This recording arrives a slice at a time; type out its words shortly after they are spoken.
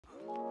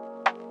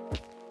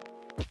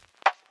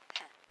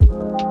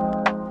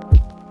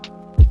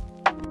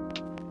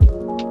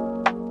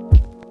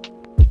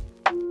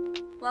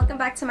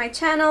back to my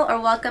channel, or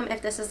welcome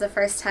if this is the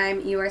first time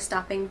you are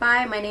stopping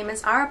by. My name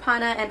is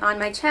Arapana, and on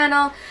my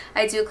channel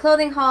I do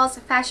clothing hauls,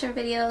 fashion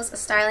videos,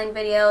 styling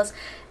videos,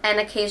 and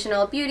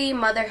occasional beauty,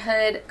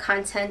 motherhood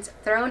content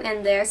thrown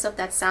in there. So if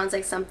that sounds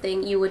like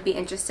something you would be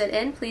interested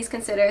in, please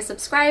consider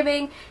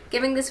subscribing,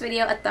 giving this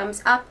video a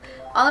thumbs up,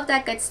 all of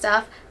that good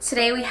stuff.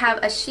 Today we have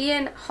a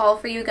SHEIN haul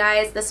for you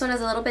guys. This one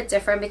is a little bit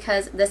different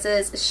because this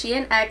is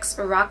SHEIN X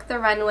Rock the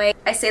Runway.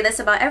 I say this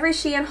about every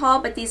SHEIN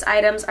haul, but these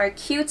items are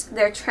cute,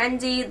 they're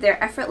trendy,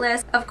 they're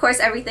effortless. Of course,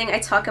 everything I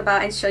talk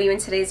about and show you in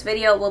today's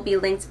video will be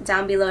linked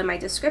down below in my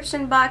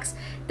description box.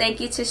 Thank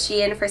you to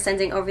SHEIN for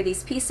sending over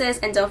these pieces,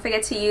 and don't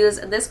forget to use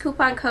this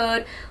coupon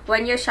code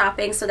when you're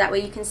shopping so that way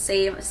you can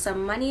save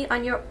some money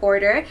on your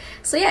order.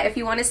 So yeah, if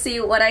you want to see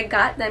what I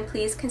got, then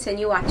please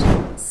continue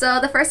watching. So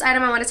the first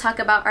item I want to talk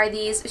about are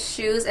these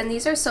shoes, and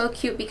these are so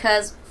cute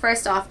because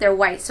first off, they're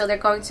white, so they're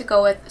going to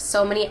go with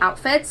so many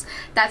outfits.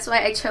 That's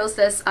why I chose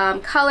this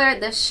color,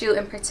 this shoe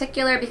in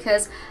particular,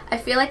 because I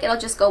feel like it'll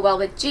just go well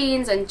with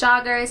jeans and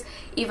joggers,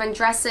 even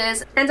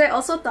dresses. And I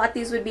also thought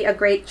these would be a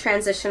great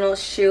transitional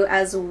shoe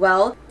as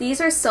well.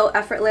 These are so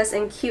effortless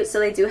and cute. So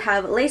they do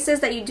have laces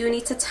that you do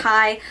need to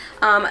tie.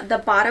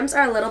 The bottoms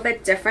are a little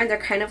bit different. They're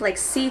kind of like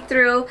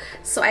see-through,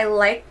 so I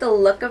like the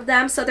look of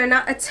them. So they're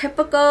not a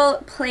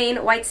typical plain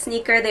white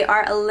sneaker. They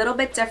are a little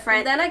bit different.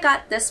 And then I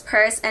got this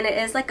purse, and it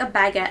is like a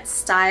baguette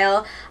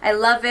style. I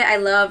love it. I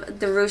love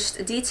the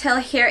ruched detail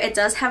here. It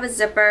does have a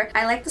zipper.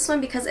 I like this one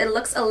because it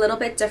looks a little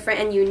bit different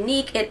and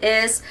unique. It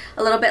is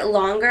a little bit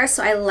longer,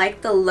 so I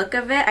like the look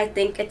of it. I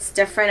think it's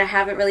different. I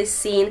haven't really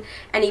seen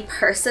any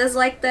purses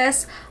like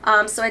this.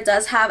 So it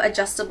does have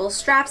adjustable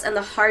straps, and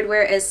the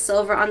hardware is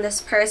silver on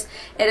this purse.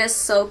 It is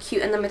so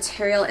cute, and the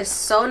material is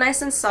so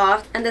nice and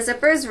soft, and the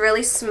zipper is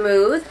really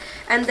smooth.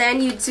 And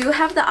then you do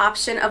have the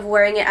option of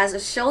wearing it as a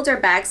shoulder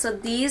bag. So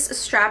these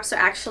straps are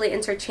actually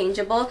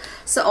interchangeable.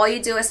 So all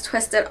you do is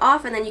twist it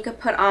off, and then you could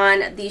put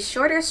on the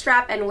shorter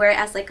strap and wear it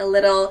as like a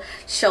little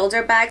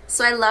shoulder bag.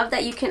 So I love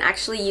that you can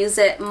actually use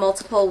it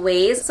multiple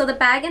ways. So the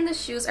bag and the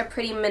shoes are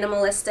pretty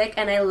minimalistic,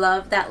 and I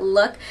love that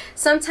look.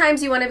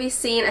 Sometimes you want to be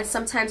seen, and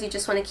sometimes you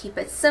just want to keep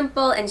it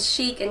simple and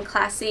chic and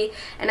classy,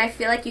 and I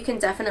feel like you can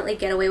definitely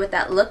get away with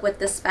that look with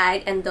this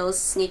bag and those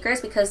sneakers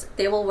because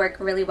they will work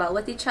really well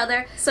with each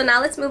other. So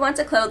now let's move on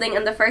to clothing,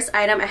 and the first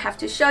item I have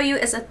to show you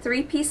is a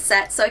three-piece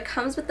set. So it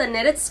comes with the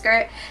knitted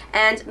skirt,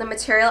 and the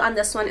material on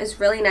this one is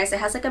really nice. It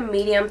has like a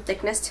medium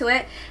thickness to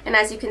it, and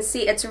as you can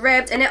see, it's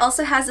ribbed, and it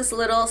also has this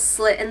little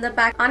slit in the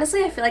back.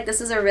 Honestly, I feel like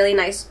this is a really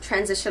nice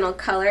transitional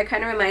color. It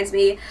kind of reminds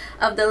me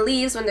of the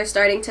leaves when they're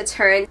starting to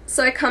turn.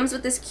 So it comes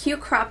with this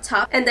cute crop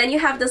top, and then you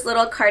have this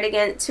little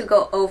cardigan to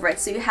go over it.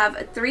 So you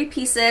have three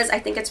pieces. I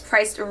think it's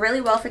priced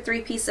really well for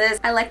three pieces.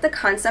 I like the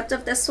concept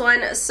of this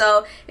one.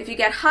 So if you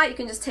get hot, you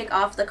can just take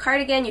off the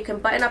cardigan, you can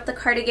button up the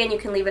cardigan, you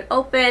can leave it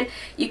open,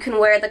 you can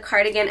wear the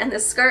cardigan and the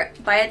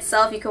skirt by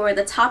itself, you can wear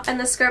the top and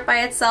the skirt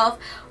by itself,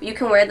 you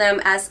can wear them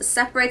as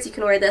separates. You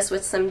can wear this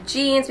with some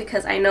jeans,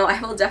 because I know I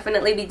will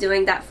definitely be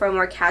doing that for a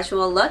more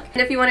casual look.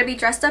 And if you want to be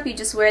dressed up, you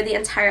just wear the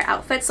entire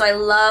outfit. So I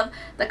love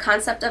the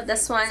concept of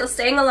this one. So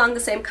staying along the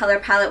same color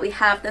palette, we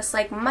have this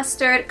like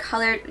mustard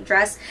colored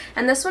dress,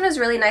 and this one is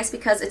really nice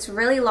because it's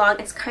really long.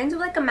 It's kind of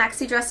like a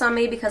maxi dress on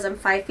me because I'm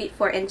 5 feet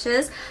 4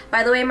 inches.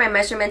 By the way, my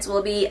measurements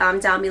will be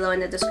down below in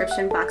the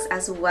description box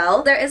as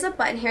well. There is a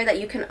button here that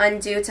you can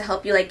undo to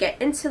help you like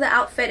get into the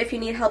outfit if you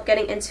need help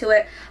getting into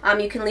it.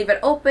 You can leave it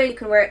open, you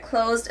can wear it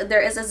closed.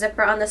 There is a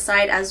zipper on the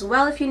side as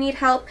well if you need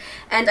help,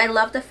 and I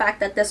love the fact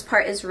that this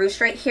part is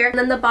ruched right here. And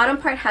then the bottom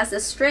part has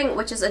this string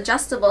which is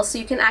adjustable, so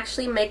you can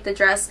actually make the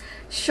dress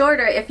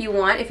shorter if you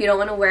want. If you don't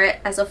want to wear it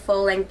as a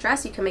full-length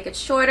dress, you can make it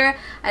shorter.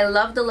 I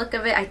love the look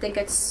of it. I think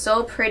it's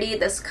so pretty.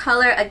 This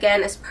color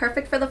again is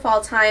perfect for the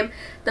fall time.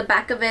 The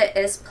back of it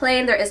is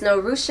plain. There is no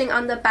ruching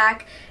on the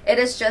back. It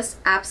is just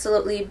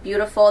absolutely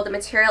beautiful. The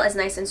material is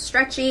nice and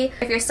stretchy.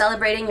 If you're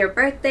celebrating your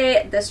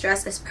birthday, this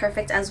dress is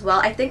perfect as well.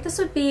 I think this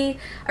would be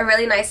a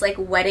really nice like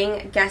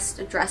wedding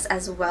guest dress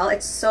as well.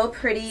 It's so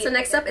pretty. So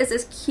next up is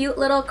this cute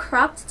little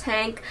cropped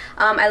tank.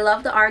 I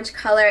love the orange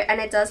color,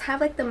 and it does have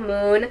like the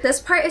moon. This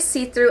part is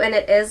see-through, and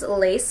it is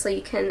lace, so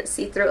you can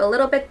see through a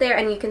little bit there,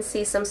 and you can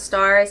see some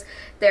stars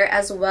there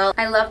as well.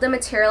 I love the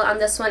material on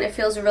this one. It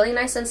feels really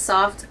nice and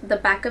soft. The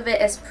back of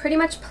it is pretty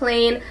much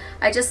plain.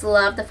 I just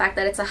love the fact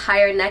that it's a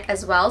higher neck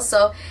as well,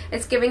 so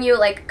it's giving you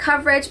like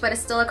coverage, but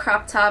it's still a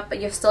crop top, but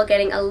you're still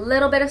getting a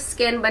little bit of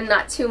skin, but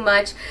not too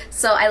much.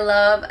 So I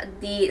love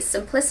the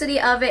simplicity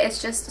of it.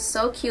 It's just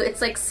so cute.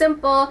 It's like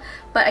simple,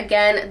 but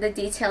again, the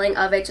detailing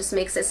of it just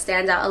makes it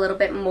stand out a little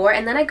bit more.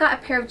 And then I got a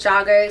pair of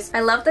joggers.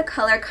 I love the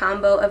color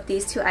combo of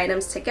these two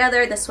items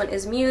together. This one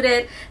is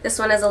muted, this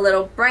one is a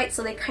little bright white,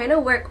 so they kind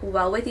of work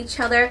well with each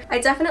other. I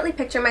definitely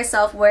picture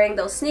myself wearing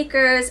those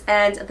sneakers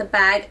and the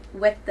bag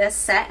with this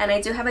set, and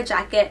I do have a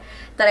jacket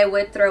that I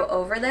would throw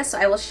over this, so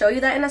I will show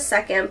you that in a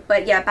second.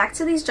 But yeah, back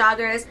to these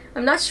joggers.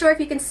 I'm not sure if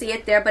you can see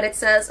it there, but it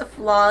says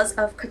Flaws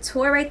of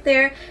Couture right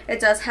there. It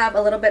does have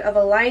a little bit of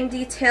a line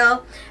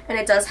detail, and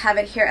it does have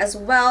it here as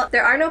well.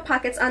 There are no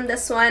pockets on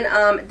this one.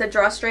 The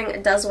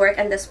drawstring does work,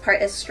 and this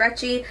part is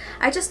stretchy.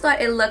 I just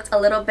thought it looked a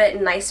little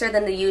bit nicer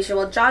than the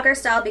usual jogger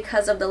style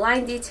because of the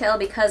line detail,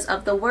 because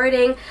of the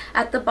wording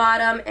at the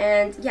bottom,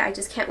 and yeah, I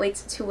just can't wait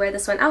to wear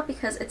this one out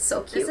because it's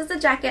so cute. This is the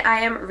jacket I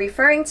am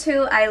referring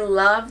to. I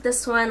love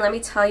this one. Let me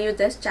tell you,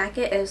 this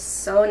jacket is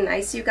so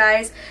nice, you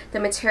guys. The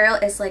material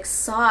is like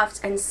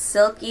soft and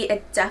silky.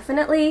 It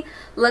definitely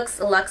looks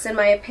luxe in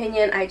my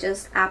opinion. I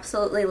just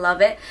absolutely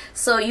love it.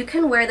 So you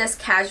can wear this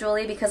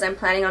casually because I'm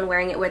planning on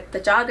wearing it with the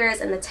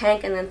joggers and the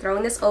tank, and then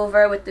throwing this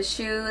over with the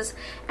shoes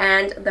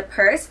and the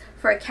purse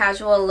for a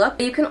casual look.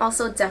 You can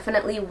also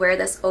definitely wear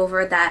this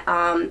over that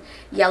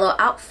yellow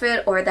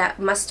outfit or that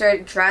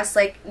mustard dress.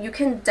 Like, you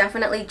can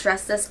definitely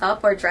dress this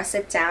up or dress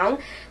it down.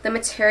 The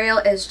material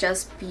is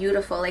just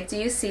beautiful. Like, do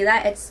you see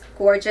that? It's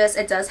gorgeous.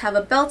 It does have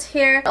a belt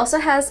here. It also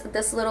has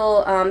this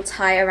little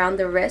tie around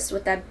the wrist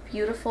with that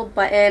beautiful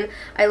button.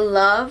 I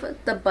love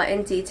the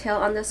button detail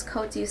on this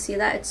coat. Do you see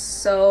that? It's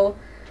so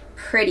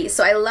pretty.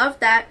 So I love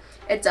that.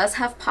 It does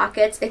have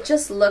pockets. It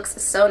just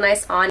looks so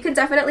nice on. You can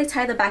definitely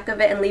tie the back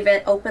of it and leave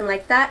it open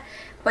like that,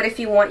 but if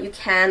you want, you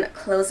can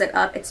close it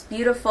up. It's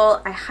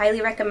beautiful. I highly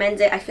recommend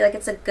it. I feel like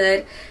it's a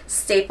good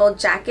staple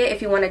jacket.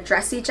 If you want a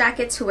dressy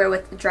jacket to wear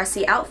with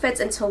dressy outfits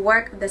and to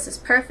work, this is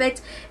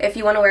perfect. If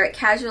you want to wear it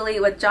casually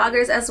with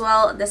joggers as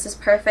well, this is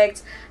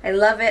perfect. I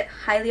love it.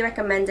 Highly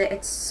recommend it.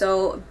 It's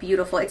so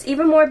beautiful. It's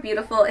even more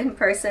beautiful in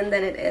person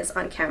than it is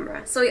on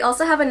camera. So we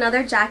also have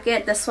another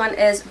jacket. This one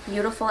is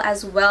beautiful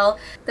as well.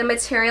 The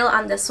material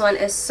on this one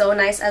is so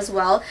nice as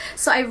well.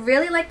 So I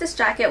really like this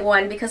jacket,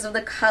 one, because of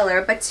the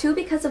color, but two,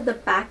 because of the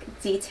back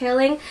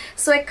detailing.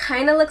 So it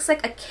kind of looks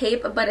like a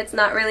cape, but it's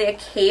not really a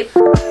cape.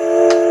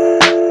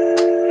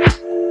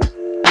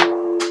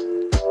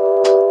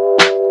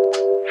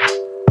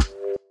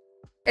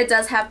 It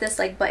does have this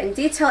like button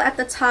detail at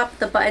the top.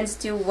 The buttons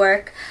do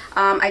work.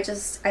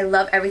 I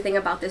love everything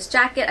about this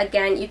jacket.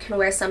 Again, you can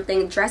wear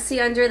something dressy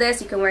under this.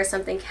 You can wear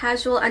something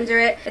casual under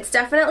it. It's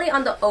definitely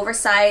on the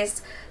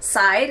oversized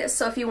side,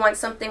 so if you want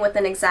something with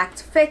an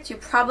exact fit, you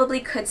probably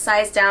could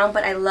size down,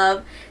 but I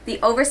love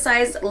the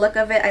oversized look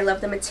of it. I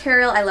love the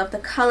material. I love the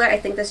color. I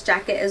think this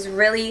jacket is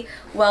really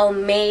well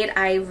made.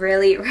 I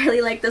really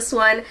like this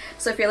one.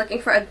 So if you're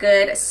looking for a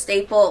good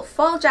staple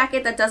fall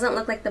jacket that doesn't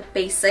look like the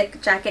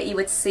basic jacket you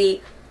would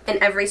see in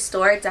every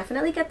store,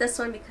 definitely get this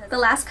one. Because the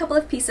last couple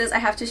of pieces I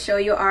have to show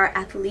you are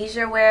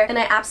athleisure wear, and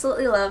I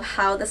absolutely love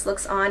how this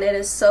looks on. It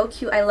is so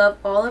cute. I love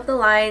all of the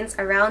lines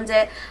around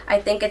it. I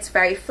think it's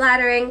very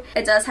flattering.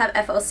 It does have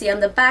FOC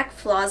on the back,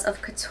 Flaws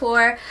of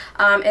Couture.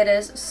 It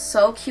is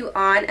so cute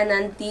on, and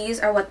then these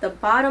are what the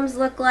bottoms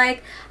look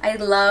like. I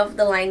love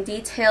the line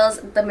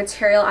details. The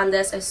material on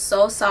this is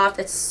so soft.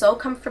 It's so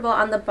comfortable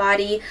on the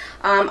body.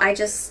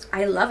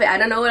 I love it. I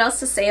don't know what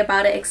else to say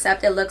about it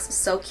except it looks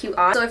so cute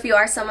on. So if you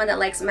are someone that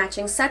likes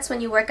matching sets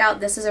when you work out,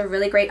 this is a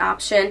really great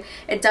option.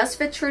 It does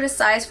fit true to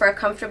size for a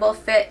comfortable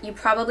fit. You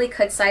probably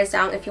could size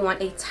down if you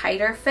want a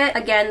tighter fit.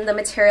 Again, the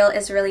material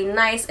is really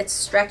nice. It's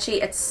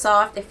stretchy, it's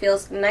soft, it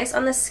feels nice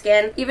on the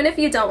skin. Even if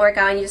you don't work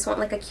out and you just want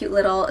like a cute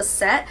little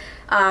set,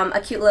 a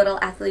cute little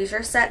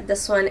athleisure set,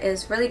 this one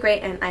is really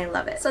great and I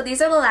love it. So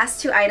these are the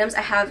last two items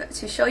I have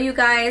to show you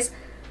guys.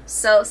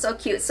 So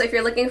cute. So if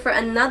you're looking for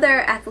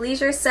another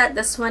athleisure set,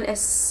 this one is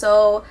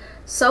so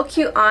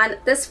cute on.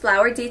 This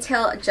flower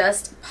detail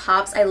just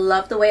pops. I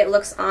love the way it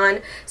looks on.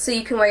 So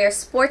you can wear your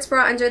sports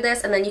bra under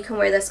this, and then you can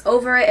wear this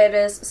over it. It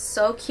is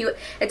so cute.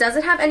 It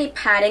doesn't have any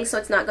padding, so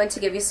it's not going to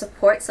give you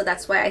support, so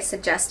that's why I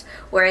suggest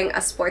wearing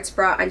a sports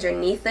bra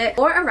underneath it,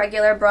 or a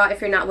regular bra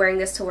if you're not wearing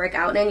this to work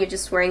out in. You're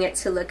just wearing it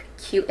to look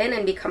cute in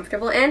and be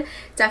comfortable in.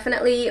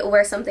 Definitely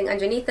wear something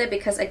underneath it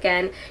because,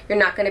 again, you're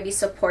not going to be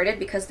supported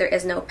because there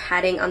is no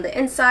padding on the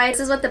inside.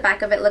 This is what the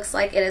back of it looks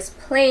like. It is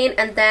plain,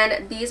 and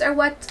then these are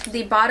what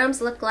the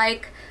bottoms look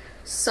like.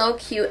 So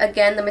cute.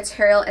 Again, the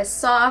material is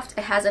soft.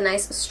 It has a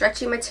nice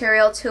stretchy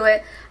material to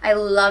it. I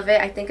love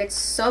it. I think it's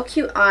so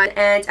cute on,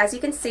 and as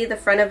you can see, the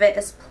front of it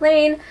is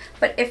plain,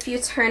 but if you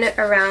turn it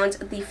around,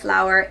 the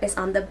flower is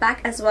on the back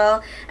as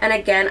well. And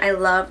again, I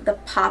love the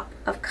pop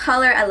of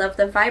color. I love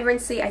the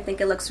vibrancy. I think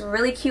it looks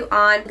really cute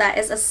on. That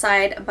is a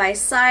side by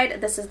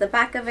side. This is the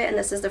back of it, and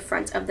this is the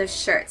front of the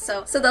shirt.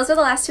 So those are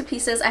the last two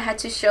pieces I had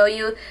to show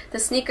you. The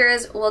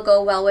sneakers will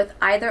go well with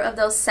either of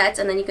those sets,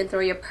 and then you can throw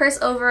your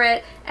purse over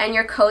it and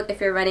your coat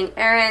if you're running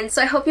errands.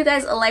 So I hope you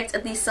guys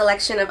liked the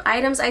selection of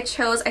items I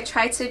chose. I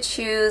tried to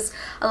choose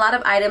a lot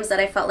of items that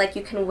I felt like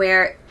you can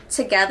wear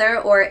together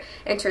or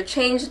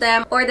interchange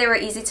them, or they were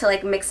easy to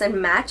like mix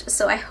and match.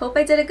 So I hope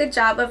I did a good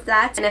job of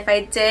that, and if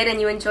I did and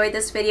you enjoyed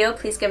this video,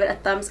 please give it a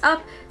thumbs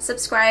up,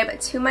 subscribe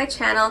to my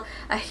channel.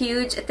 A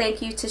huge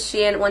thank you to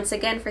SHEIN once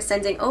again for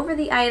sending over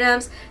the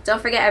items.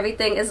 Don't forget,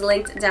 everything is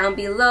linked down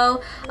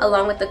below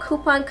along with the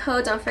coupon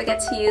code. Don't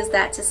forget to use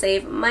that to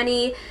save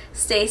money.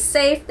 Stay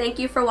safe. Thank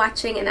you for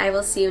watching, and I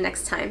will see you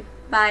next time.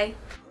 Bye.